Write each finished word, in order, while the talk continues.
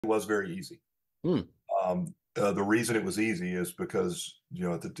was very easy. Hmm. The reason it was easy is because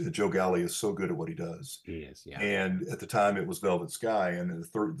Joe Galley is so good at what he does. He is, yeah. And at the time, it was Velvet Sky, and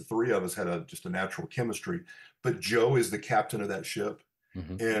the three of us had just a natural chemistry. But Joe is the captain of that ship,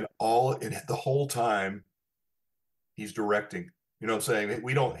 Hmm. and the whole time he's directing. You know what I'm saying?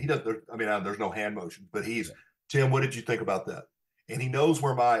 We don't. He doesn't. I mean, there's no hand motions, but he's Yeah. Tim. What did you think about that? And he knows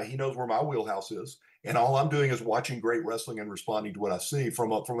where my wheelhouse is, and all I'm doing is watching great wrestling and responding to what I see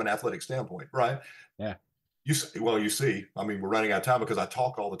from an athletic standpoint, right? Yeah. You see, I mean, we're running out of time because I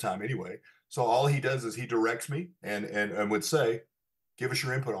talk all the time anyway. So all he does is he directs me and would say, "Give us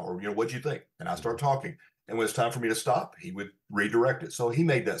your input on, or what'd you think?" And I start talking. And when it's time for me to stop, he would redirect it. So he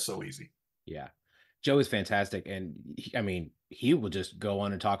made that so easy. Yeah. Joe is fantastic. And I mean, he will just go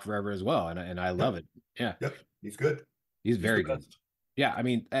on and talk forever as well. And I love Yep, it. Yeah. yep, he's good. He's He's the very good. best. Yeah. I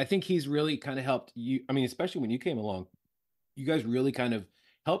mean, I think he's really kind of helped you. I mean, especially when you came along, you guys really kind of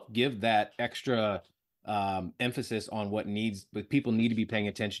helped give that extra emphasis on what people need to be paying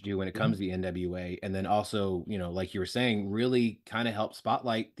attention to when it comes Mhm. to the NWA. And then also, like you were saying, really kind of help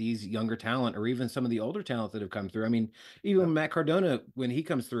spotlight these younger talent or even some of the older talent that have come through. I mean, even Yep. Matt Cardona, when he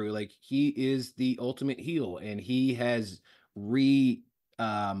comes through, like he is the ultimate heel and he has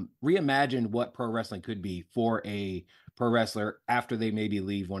reimagined what pro wrestling could be for a pro wrestler after they maybe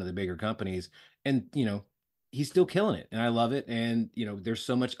leave one of the bigger companies. And he's still killing it, and I love it. And there's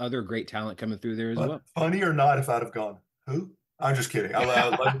so much other great talent coming through there as But well. funny or not, if I'd have gone, who? I'm just kidding. I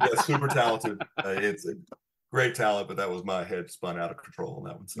love that super talented. It's a great talent, but that was my head spun out of control on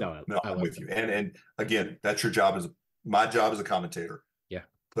that one. So No, no, I I'm love with that. you. And again, that's your job as my job as a commentator. Yeah,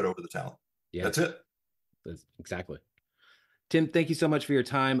 Put over the talent. yeah, That's it. that's exactly. Tim, thank you so much for your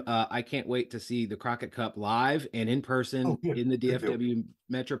time. I can't wait to see the Crockett Cup live and in Oh, person good. in the Good deal. DFW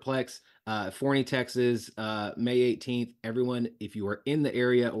Metroplex, Forney, Texas, May 18th. Everyone, if you are in the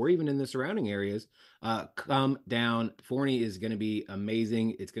area or even in the surrounding areas, come down. Forney is going to be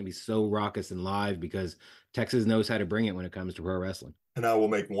amazing. It's going to be so raucous and live because Texas knows how to bring it when it comes to pro wrestling. And I will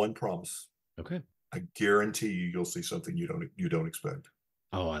make one promise. Okay. I guarantee you'll see something you don't expect.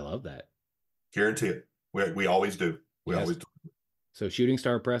 Oh, I love that. Guarantee it. We always do. We Yes. always do. So Shooting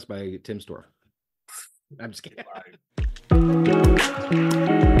Star Press by Tim Storr. I'm just kidding.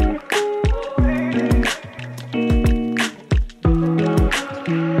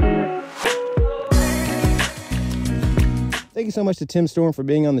 Thank you so much to Tim Storm for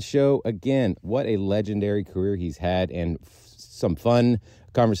being on the show. Again, what a legendary career he's had and some fun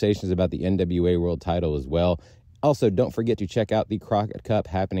conversations about the NWA World title as well. Also, don't forget to check out the Crockett Cup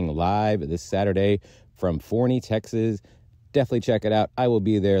happening live this Saturday from Forney, Texas. Definitely check it out. I will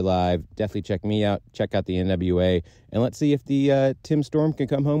be there live. Definitely check me out. Check out the NWA. And let's see if the Tim Storm can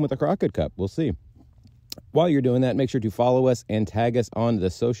come home with a Crockett Cup. We'll see. While you're doing that, make sure to follow us and tag us on the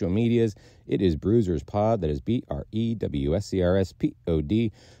social medias. It is Brewsers Pod. That is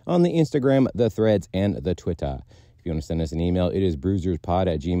BREWSCRSPOD on the Instagram, the Threads, and the Twitter. If you want to send us an email, it is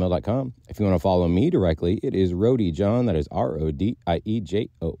brewserspod@gmail.com. If you want to follow me directly, it is Rody John. That is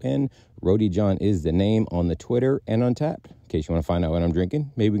RODIEJON. Rody John is the name on the Twitter and on Tap. In case you want to find out what I'm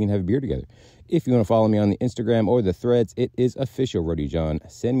drinking, maybe we can have a beer together. If you want to follow me on the Instagram or the Threads, it is official Rody John.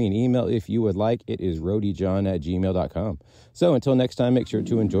 Send me an email if you would like. It is rodyjohn@gmail.com. So until next time, make sure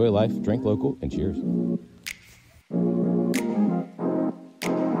to enjoy life, drink local, and cheers.